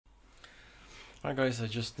Hi guys, I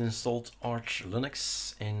just installed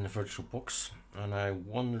ArchLinux in VirtualBox and I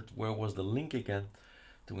wondered where was the link again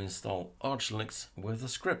to install ArchLinux with a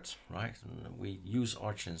script, right? And we use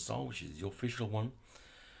Arch install, which is the official one,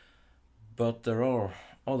 but there are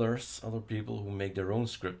other people who make their own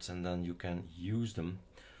scripts and then you can use them.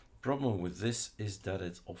 Problem with this is that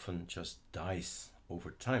it often just dies over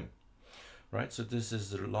time, right? So this is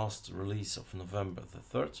the last release of November the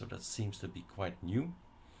 3rd, so that seems to be quite new.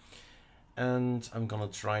 And I'm gonna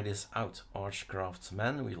try this out.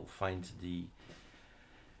 ArchCraftsman, we'll find the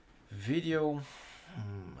video.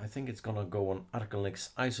 I think it's gonna go on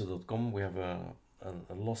ArcoLinuxISO.com. We have a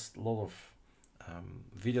lot of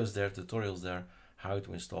videos there, tutorials there, how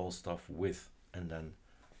to install stuff with, and then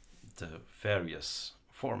the various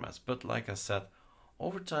formats. But like I said,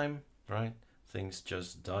 over time, right, things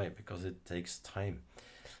just die because it takes time.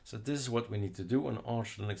 So this is what we need to do on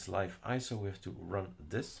ArchLinux Live ISO. We have to run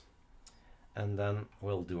this, and then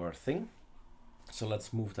we'll do our thing. So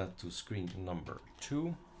let's move that to screen number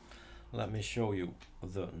 2. Let me show you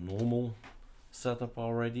the normal setup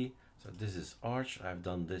already. So this is Arch. I've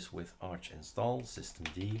done this with Arch install,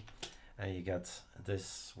 systemd, and you get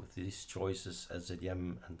this with these choices,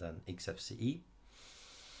 SZM and then XFCE.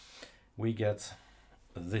 We get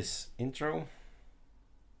this intro.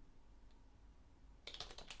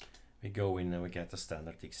 We go in and we get the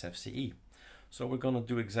standard XFCE. So we're gonna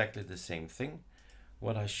do exactly the same thing.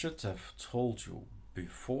 What I should have told you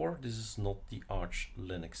before, this is not the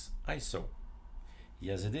ArchLinux ISO.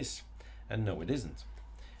 Yes, it is. And no, it isn't.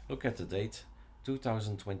 Look at the date,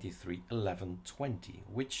 2023-11-20,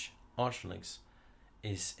 which ArchLinux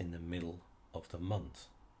is in the middle of the month.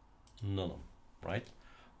 None of them, right?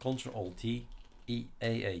 Ctrl-T,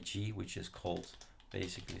 AAG, which is called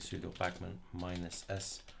basically sudo pacman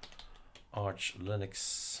 -s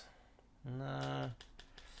ArchLinux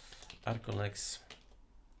ArcoLinux,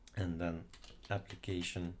 and then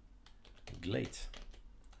application glade.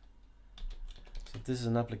 So this is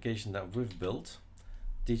an application that we've built,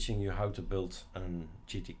 teaching you how to build a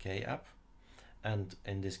GTK app, and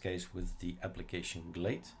in this case with the application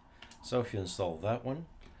glade. So if you install that one,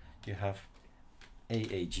 you have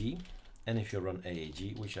AAG, and if you run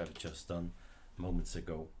AAG, which I've just done moments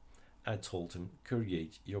ago, I told him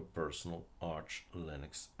create your personal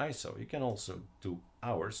ArchLinux ISO. You can also do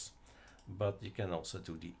ours, but you can also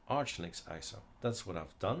do the ArchLinux ISO. That's what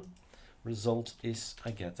I've done. Result is I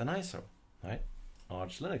get an ISO, right?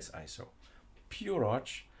 ArchLinux ISO, pure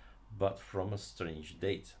Arch, but from a strange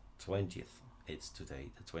date, 20th. It's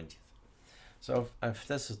today, the 20th. So I've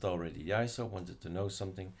tested already the ISO, wanted to know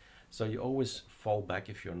something. So you always fall back,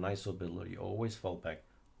 if you're an ISO builder, you always fall back,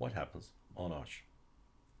 what happens on Arch?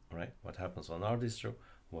 Right? What happens on our distro,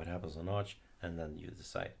 what happens on Arch, and then you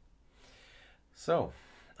decide. So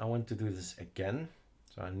I want to do this again.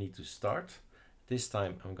 So I need to start. This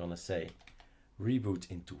time I'm gonna say reboot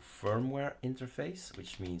into firmware interface,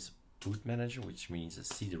 which means boot manager, which means a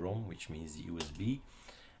CD-ROM, which means the USB.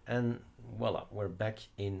 And voila, we're back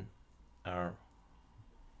in our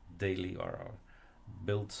daily or our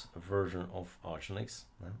built version of ArchLinux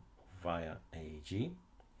via AAG.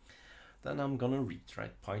 Then I'm gonna read,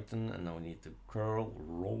 right? Python, and now I need to curl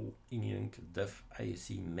roll inc def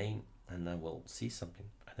IAC main, and then we'll see something.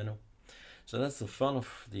 I don't know. So that's the fun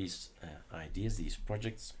of these ideas, these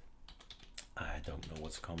projects. I don't know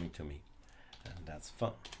what's coming to me, and that's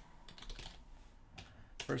fun.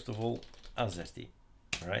 First of all, AZT,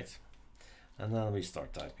 right? And then we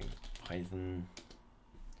start typing Python.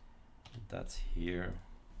 That's here.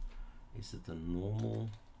 Is it the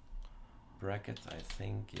normal bracket? I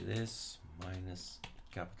think it is, minus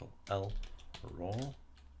capital L raw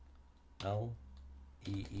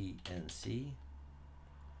LEENC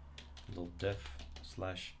 .def /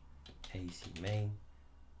 AC main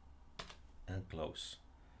and close.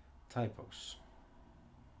 Typos.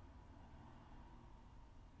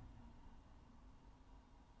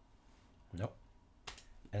 No.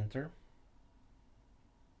 Enter.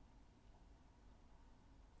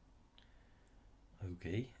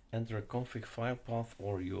 Okay, enter a config file path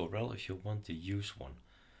or URL if you want to use one.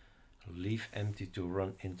 Leave empty to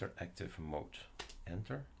run interactive mode.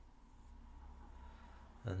 Enter.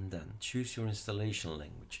 And then choose your installation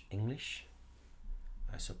language. English.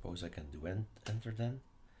 I suppose I can do enter then.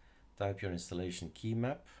 Type your installation key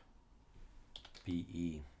map.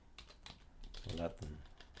 PE Latin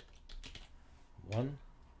 1.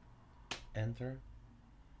 Enter.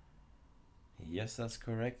 Yes, that's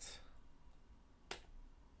correct.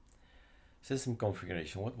 System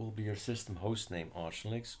configuration. What will be your system host name?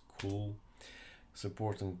 ArchLinux. Cool.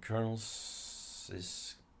 Supporting kernels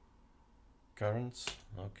is current.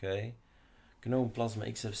 Okay. GNOME, Plasma,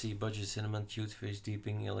 XFC, Budgie, Cinnamon, Tuteface,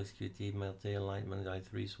 Deeping, LXQT, Meltail, Lightman,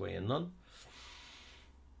 i3, Sway, and none.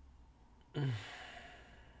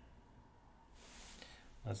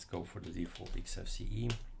 Let's go for the default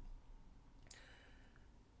XFCE.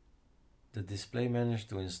 The display manager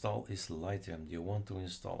to install is Lightroom. Do you want to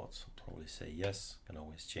install it? I'll probably say yes. Can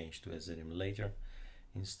always change to SRM later.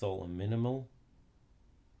 Install a minimal.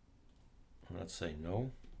 Let's say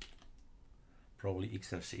no. Probably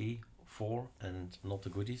XFCE 4 and not the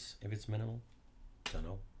goodies if it's minimal. Don't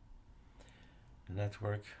know.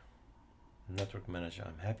 Network manager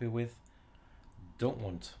I'm happy with. Don't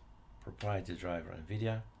want proprietary driver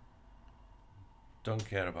NVIDIA. Don't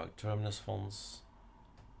care about terminus fonts.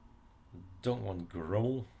 Don't want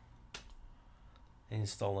Growl.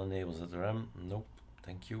 Install enables ZRM. Nope,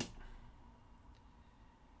 thank you.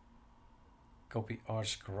 Copy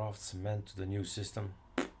ArchCraftsman to the new system.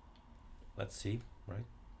 Let's see, right?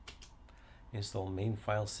 Install main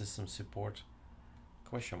file system support.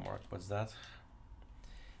 Question mark, what's that?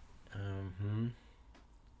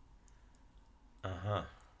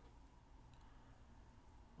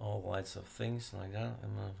 All lights of things like that.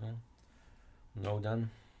 No, then.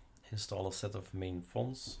 Install a set of main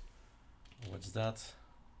fonts. What's that?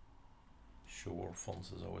 Sure,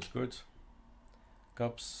 fonts is always good.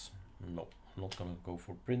 Cups, no, not gonna go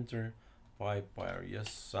for printer. Pipe,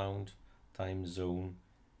 yes. Sound, time zone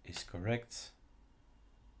is correct.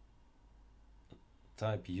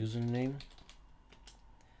 Type username.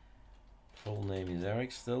 Full name is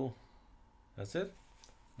Eric still. That's it.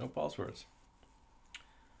 No passwords.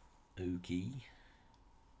 Okay.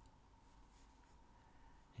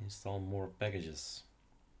 Install more packages.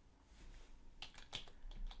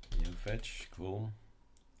 New fetch, cool.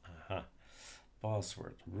 Aha.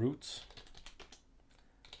 Password root.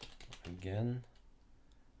 Again.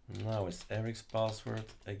 Now it's Eric's password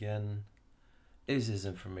again. Is this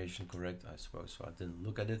information correct? I suppose so. I didn't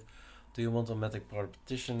look at it. Do you want automatic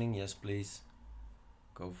partitioning? Yes, please.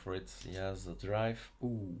 Go for it. Yes, the drive.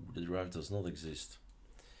 Ooh, the drive does not exist.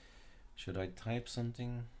 Should I type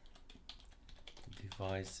something?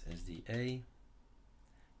 Device SDA.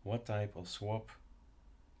 What type of swap?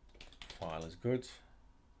 File is good.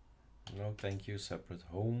 No, thank you. Separate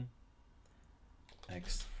home.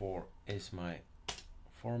 X4 is my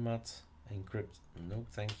format. Encrypt. No,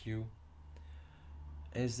 thank you.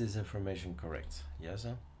 Is this information correct? Yes,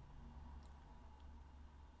 sir.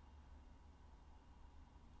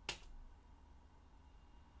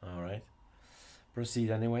 All right.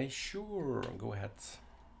 Proceed anyway. Sure, go ahead.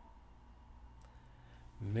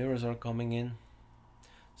 Mirrors are coming in.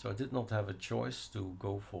 So I did not have a choice to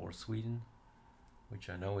go for Sweden, which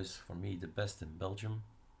I know is for me the best in Belgium.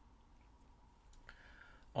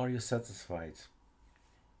 Are you satisfied?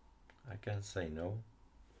 I can say no.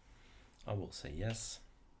 I will say yes.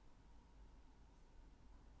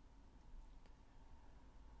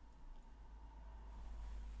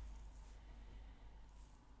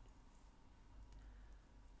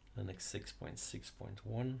 Linux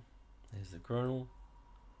 6.6.1 is the kernel.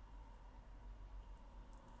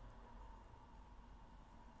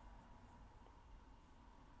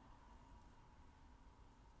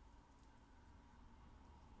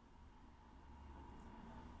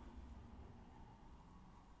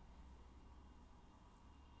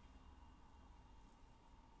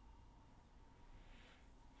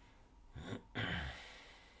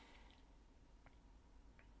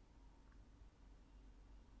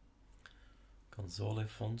 Console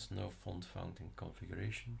font, no font found in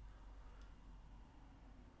configuration.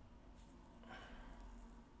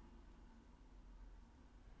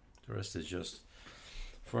 The rest is just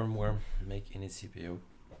firmware, make init CPU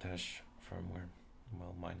dash firmware,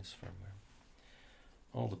 well, minus firmware.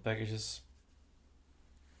 All the packages.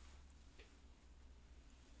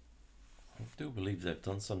 I do believe they've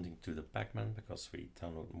done something to the Pacman because we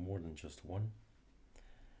download more than just one.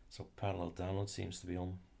 So parallel download seems to be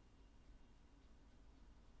on.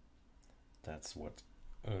 That's what,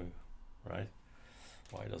 right?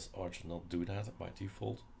 Why does Arch not do that by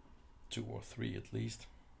default? 2 or 3 at least.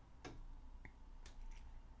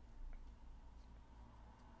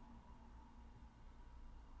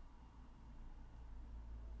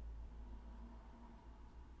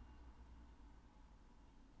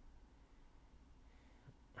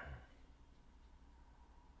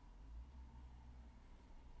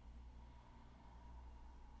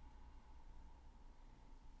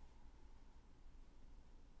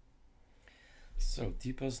 So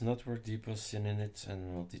DPoS, network DPoS, init,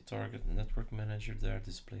 and multi-target network manager there,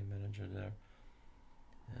 display manager there,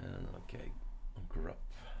 and okay, grub.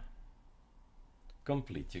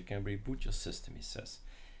 Complete. You can reboot your system, he says.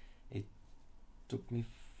 It took me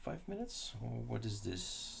 5 minutes, or what is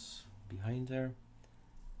this behind there?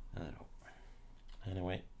 I don't know.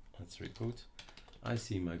 Anyway, let's reboot. I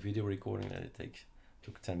see my video recording that it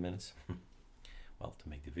took 10 minutes. Well, to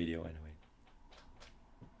make the video anyway.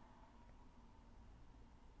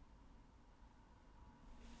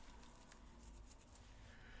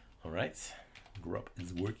 All right, grub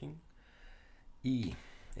is working. E,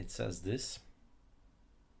 it says this.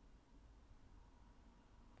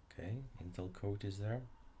 Okay, Intel code is there.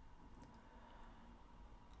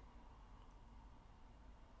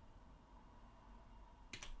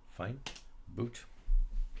 Fine, boot.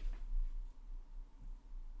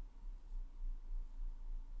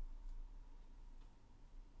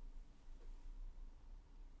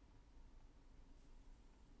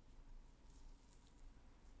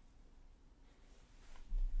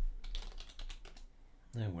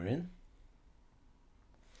 And we're in.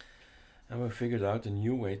 And we figured out a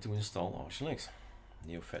new way to install ArcoLinux.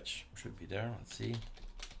 NeoFetch should be there. Let's see.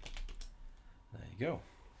 There you go.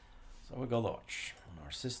 So we got Arch on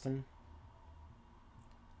our system.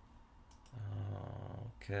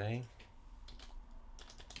 Okay.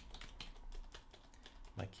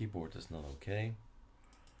 My keyboard is not okay.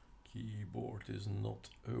 Keyboard is not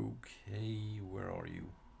okay. Where are you?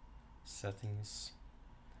 Settings.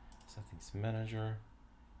 Settings manager.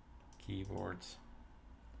 Keyboard.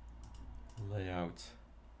 Layout.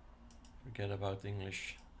 Forget about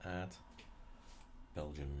English. Add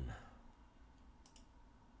Belgian.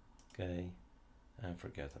 Okay. And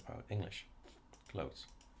forget about English. Close.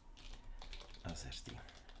 AZRT.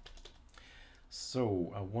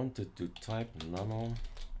 So I wanted to type nano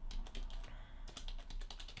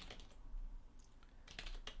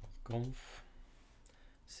conf.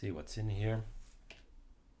 See what's in here.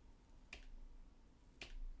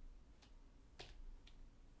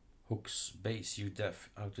 Hooks, base, UDEF,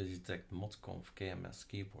 auto detect, modconf, KMS,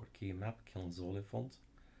 keyboard, key map, console font,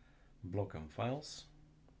 block and files.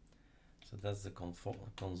 So that's the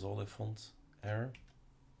console font error.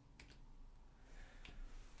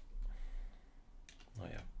 Oh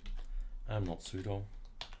yeah, I'm not sudo.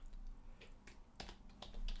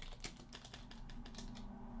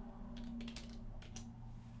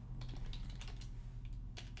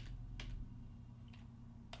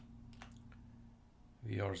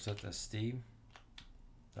 VRZST,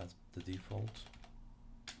 that's the default.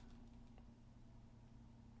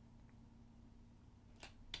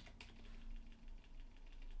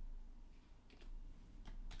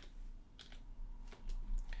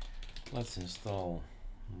 Let's install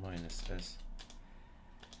 -s.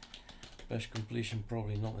 Bash completion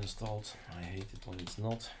probably not installed. I hate it when it's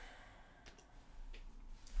not.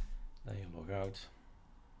 Then you log out.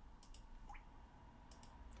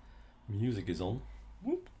 Music is on.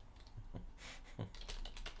 Whoop.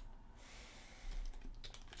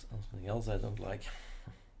 Something else I don't like.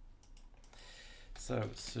 So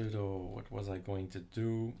sudo, what was I going to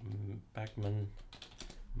do? Pacman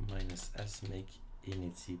 -s make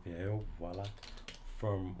init cpo, voila.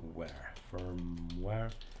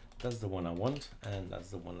 Firmware, that's the one I want, and that's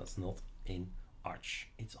the one that's not in Arch.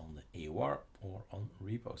 It's on the AOR or on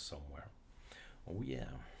repo somewhere. Oh yeah.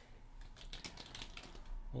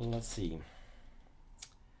 Well, let's see.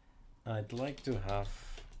 I'd like to have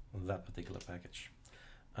that particular package.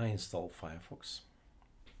 I install Firefox.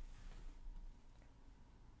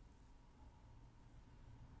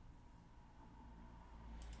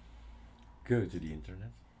 Go to the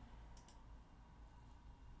internet.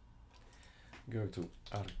 Go to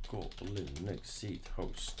ArcoLinux seed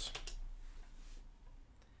host.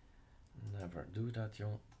 Never do that,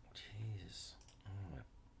 yo. Jesus. Oh,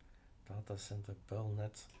 data center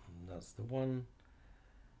belnet. That's the one.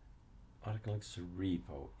 ArcoLinux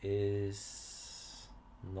repo is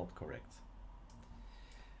not correct.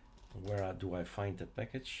 Where do I find the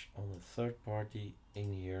package? On the third party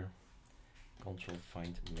in here. Control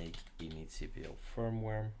find make init cpo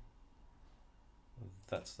firmware.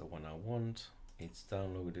 That's the one I want. It's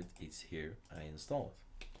downloaded, it's here, I install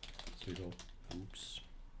it. Sudo, oops,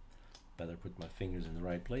 better put my fingers in the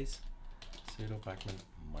right place. Sudo pacman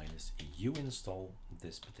 -u install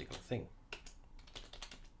this particular thing.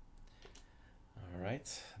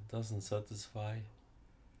 Alright, doesn't satisfy.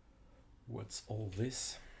 What's all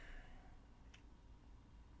this?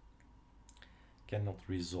 Cannot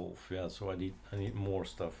resolve. Yeah, so I need more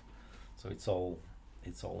stuff. So it's all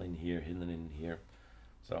in here, hidden in here.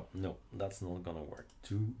 So no, that's not gonna work.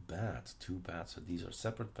 Too bad, too bad. So these are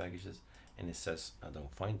separate packages, and it says I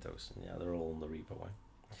don't find those. And yeah, they're all on the repo.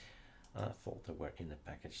 I thought they were in the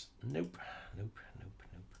package. Nope, nope, nope,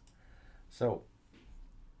 nope. So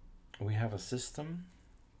we have a system.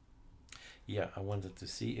 yeah, I wanted to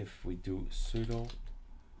see if we do sudo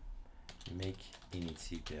make init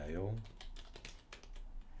cpio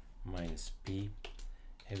 -p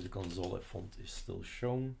if the console font is still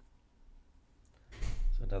shown.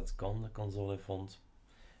 So that's gone, the console font.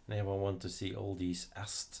 And if I want to see all these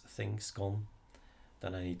ast things gone,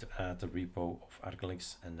 then I need to add the repo of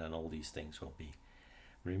ArcoLinux, and then all these things will be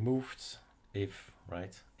removed if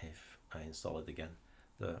I install it again,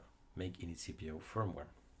 the make init cpio firmware.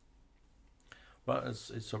 But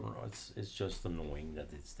it's just annoying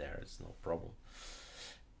that it's there. It's no problem.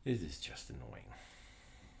 It is just annoying.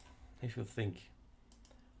 If you think,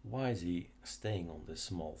 why is he staying on this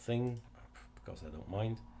small thing? Because I don't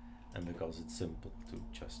mind, and because it's simple to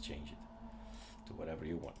just change it to whatever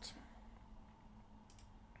you want.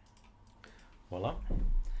 Voila.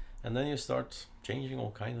 And then you start changing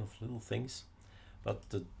all kinds of little things. But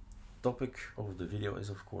the topic of the video is,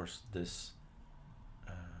 of course, this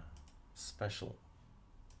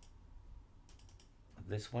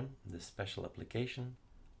this special application,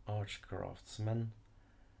 ArchCraftsman.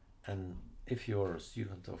 And if you're a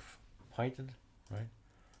student of Python, right,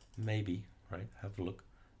 maybe, right, have a look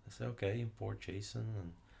and say, okay, import JSON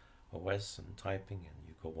and OS and typing, and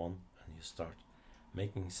you go on and you start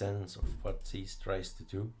making sense of what he tries to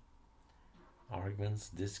do. Arguments,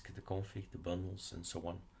 disk, the config, the bundles, and so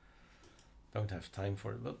on. Don't have time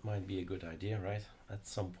for it, but might be a good idea, right? At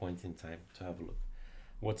some point in time to have a look.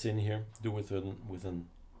 What's in here? Do with an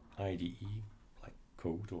IDE, like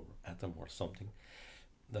Code or Atom or something,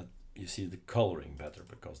 that you see the coloring better,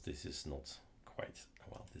 because this is not quite,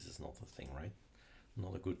 well, this is not a thing, right?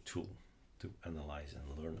 Not a good tool to analyze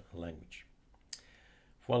and learn a language.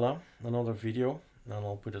 Voila, another video, and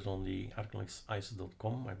I'll put it on the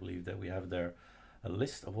ArcoLinuxISO.com. I believe that we have there a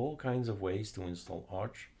list of all kinds of ways to install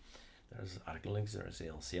Arch. There's ArcoLinux, there is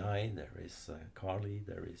ALCI, there is Carly,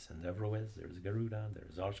 there is EndeavourOS, there is Garuda, there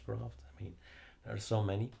is ArchCraft. I mean, there are so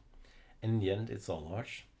many. In the end, it's all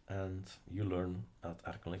Arch, and you learn at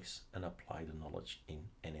ArcoLinux and apply the knowledge in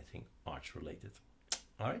anything Arch related.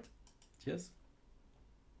 All right, cheers.